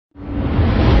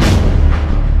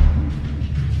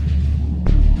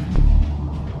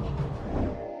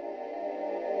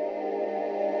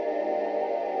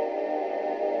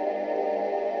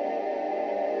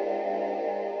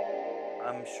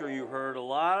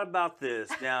lot about this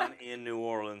down in New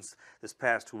Orleans this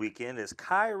past weekend as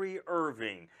Kyrie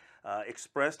Irving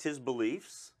expressed his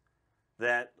beliefs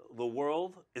that the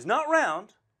world is not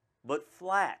round, but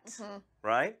flat,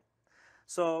 right?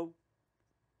 So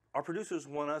our producers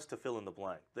want us to fill in the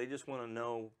blank. They just want to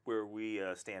know where we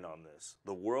stand on this.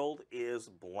 The world is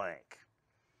blank.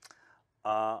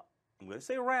 I'm going to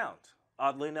say round,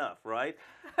 oddly enough, right?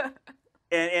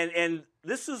 and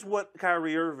this is what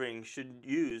Kyrie Irving should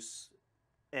use,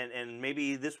 and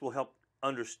maybe this will help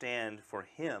understand for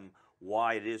him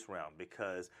why it is round,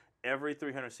 because every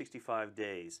 365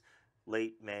 days,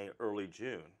 late May, early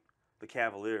June, the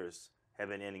Cavaliers have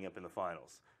been ending up in the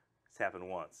finals. It's happened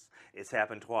once. It's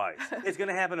happened twice. It's going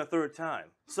to happen a third time.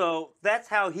 So that's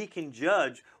how he can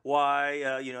judge why,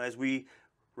 as we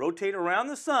rotate around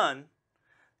the sun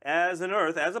as an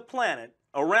Earth, as a planet,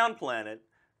 a round planet,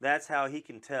 that's how he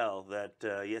can tell that,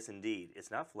 yes, indeed, it's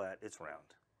not flat, it's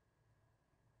round.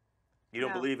 You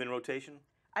don't believe in rotation?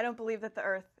 I don't believe that the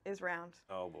Earth is round.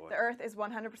 Oh, boy. The Earth is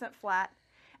 100% flat.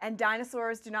 And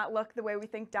dinosaurs do not look the way we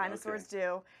think dinosaurs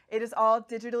do. It is all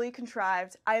digitally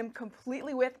contrived. I am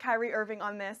completely with Kyrie Irving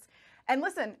on this. And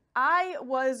listen, I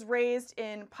was raised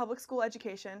in public school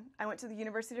education. I went to the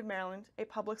University of Maryland, a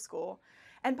public school.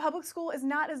 And public school is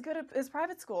not as good as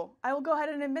private school. I will go ahead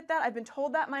and admit that. I've been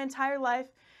told that my entire life.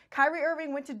 Kyrie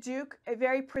Irving went to Duke, a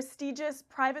very prestigious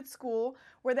private school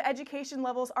where the education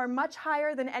levels are much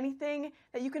higher than anything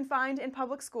that you can find in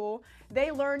public school.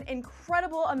 They learn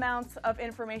incredible amounts of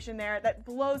information there that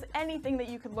blows anything that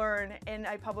you could learn in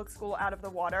a public school out of the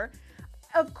water.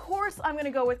 Of course, I'm going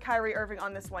to go with Kyrie Irving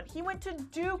on this one. He went to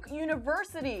Duke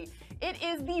University. It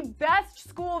is the best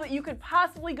school that you could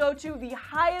possibly go to, the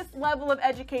highest level of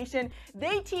education.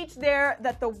 They teach there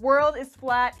that the world is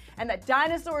flat and that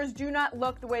dinosaurs do not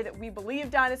look the way that we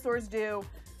believe dinosaurs do.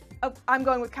 I'm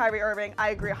going with Kyrie Irving. I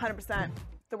agree 100%.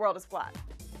 The world is flat.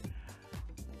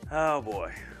 Oh,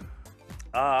 boy.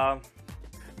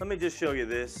 Let me just show you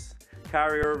this.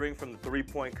 Kyrie Irving from the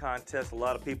three-point contest. A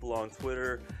lot of people on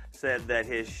Twitter said that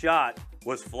his shot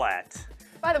was flat.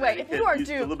 By the way, if you are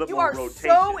Duke, you are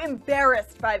so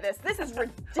embarrassed by this. This is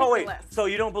ridiculous. Oh, wait. So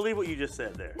you don't believe what you just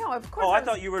said there? No, of course. Oh, I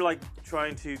thought you were like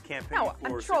trying to campaign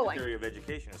for trolling. Secretary of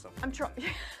Education or something. I'm trolling.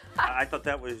 I thought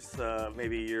that was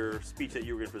maybe your speech that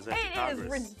you were going to present to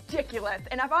Congress. It is ridiculous.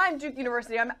 And if I'm Duke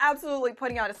University, I'm absolutely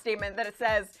putting out a statement that it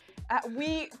says,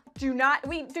 we do not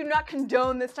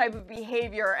condone this type of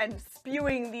behavior and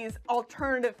spewing these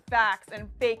alternative facts and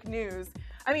fake news.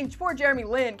 I mean, poor Jeremy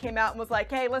Lin came out and was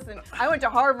like, hey, listen, I went to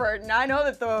Harvard and I know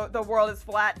that the world is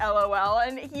flat, LOL.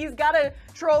 And he's got to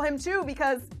troll him too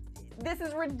because this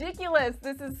is ridiculous.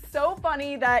 This is so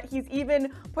funny that he's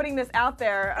even putting this out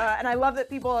there. And I love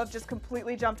that people have just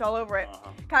completely jumped all over it.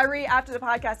 Kyrie, after the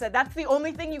podcast, said, that's the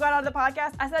only thing you got out of the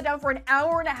podcast? I sat down for an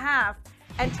hour and a half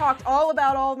and talked all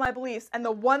about all of my beliefs. And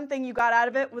the one thing you got out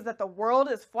of it was that the world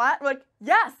is flat. I'm like,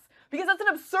 yes, because that's an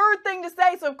absurd thing to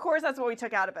say. So, of course, that's what we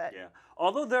took out of it. Yeah.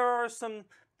 Although there are some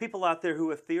people out there who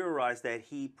have theorized that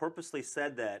he purposely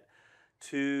said that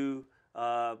to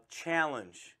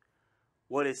challenge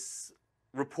what is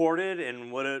reported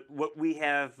and what we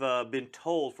have been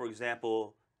told, for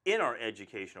example, in our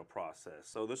educational process.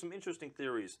 So there's some interesting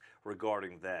theories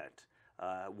regarding that.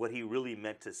 What he really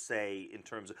meant to say in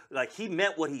terms of, like, he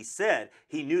meant what he said.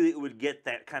 He knew that it would get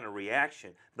that kind of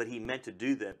reaction, but he meant to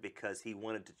do that because he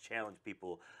wanted to challenge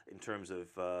people in terms of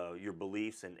your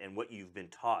beliefs and what you've been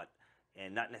taught,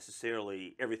 and not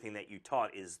necessarily everything that you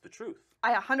taught is the truth.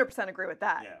 I 100% agree with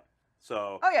that. Yeah.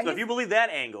 So, so if you believe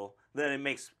that angle, then it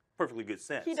makes perfectly good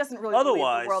sense. He doesn't really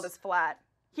believe the world is flat.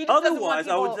 He just Otherwise,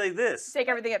 I would say this: take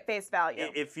everything at face value.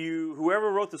 If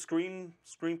whoever wrote the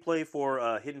screenplay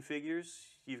for Hidden Figures,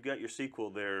 you've got your sequel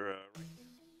there.